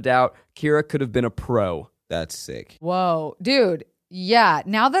shadow of a doubt, Keira could have been a pro. That's sick. Whoa, dude. Yeah.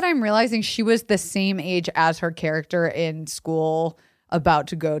 Now that I'm realizing she was the same age as her character in school about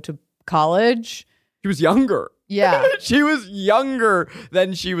to go to college. She was younger. Yeah. She was younger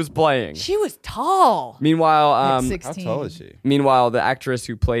than she was playing. She was tall. Meanwhile, At How 16. tall is she? Meanwhile, the actress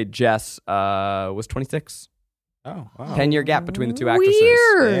who played Jess was 26. Oh, wow. 10-year gap between the two actresses.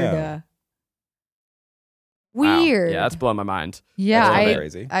 Weird. Damn. Wow. Weird. Yeah, that's blowing my mind. Yeah, That's I,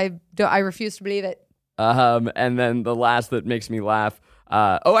 crazy. I refuse to believe it. And then the last that makes me laugh.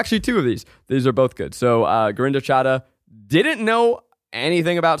 Actually, two of these. These are both good. So Gurinder Chadha didn't know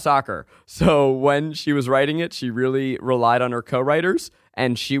anything about soccer. So when she was writing it, she really relied on her co-writers,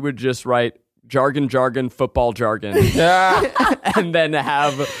 and she would just write jargon, football jargon, and then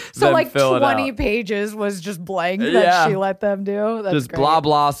have So them like fill 20 it out. pages was just blank that Yeah. she let them do. That's Just great. blah,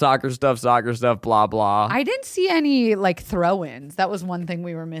 blah, soccer stuff, blah, blah. I didn't see any like throw-ins. That was one thing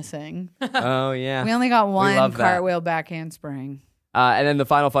we were missing. Oh, yeah. We only got one love that. cartwheel back handspring. And then the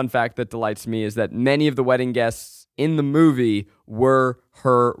final fun fact that delights me is that many of the wedding guests in the movie were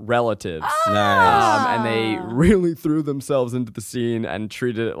her relatives. Nice. And they really threw themselves into the scene and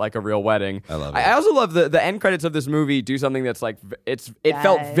treated it like a real wedding. I love it. I also love the end credits of this movie do something that's like, it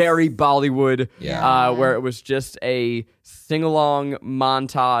felt Yes. very Bollywood, Yeah. where it was just a sing-along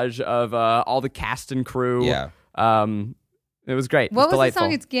montage of all the cast and crew. Yeah. It was great. What it was was delightful. the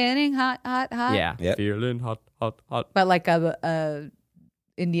song? It's getting hot, hot, hot. Yeah. Yep. Feeling hot, hot, hot. But like a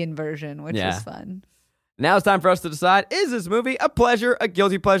Indian version, which Yeah. was fun. Now it's time for us to decide, is this movie a pleasure, a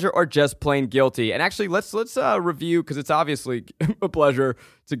guilty pleasure, or just plain guilty? And actually, let's review, because it's obviously a pleasure.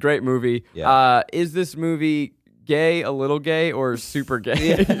 It's a great movie. Yeah. Is this movie gay, a little gay, or super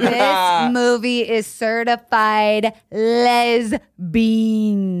gay? This movie is certified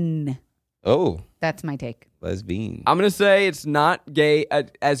lesbian. Oh, That's my take. lesbian. I'm going to say it's not gay,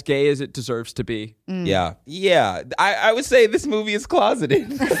 as gay as it deserves to be. Yeah. I would say this movie is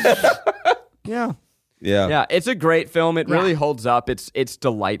closeted. Yeah. Yeah. Yeah, it's a great film. It really Yeah. holds up. It's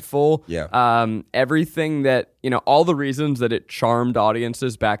delightful. Yeah. Everything that, all the reasons that it charmed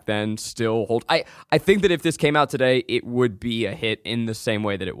audiences back then still hold. I think that if this came out today, it would be a hit in the same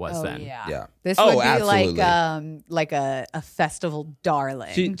way that it was then. Yeah. This Oh, would be absolutely. like a festival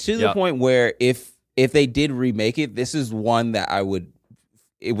darling. To the Yep. point where if they did remake it, this is one that it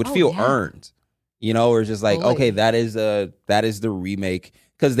would feel yeah. earned. Or it's just like, Totally. okay, that is the remake,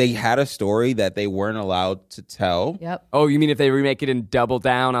 because they had a story that they weren't allowed to tell. Yep. Oh, you mean if they remake it and double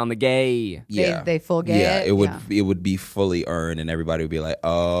down on the gay? Yeah. They full gay Yeah, it? it would Yeah. it would be fully earned, and everybody would be like,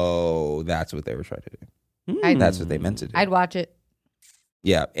 "Oh, that's what they were trying to do." That's what they meant to do. I'd watch it.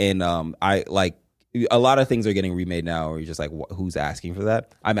 Yeah, and I like a lot of things are getting remade now. Where you're just like, who's asking for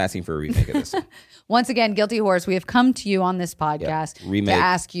that? I'm asking for a remake of this. Once again, Guilty Horse, we have come to you on this podcast Remake, to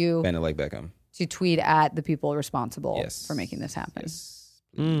ask you Bend It Like Beckham. to tweet at the people responsible Yes. for making this happen. Yes.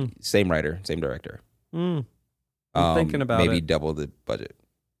 Same writer, same director. I'm thinking about maybe it. double the budget.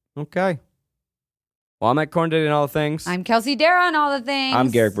 Okay. Well, I'm at Corn Diddy and all the things. I'm Kelsey Dara on all the things. I'm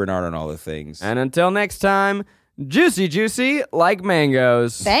Garrick Bernard on all the things. And until next time, juicy like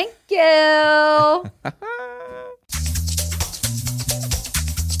mangoes. Thank you.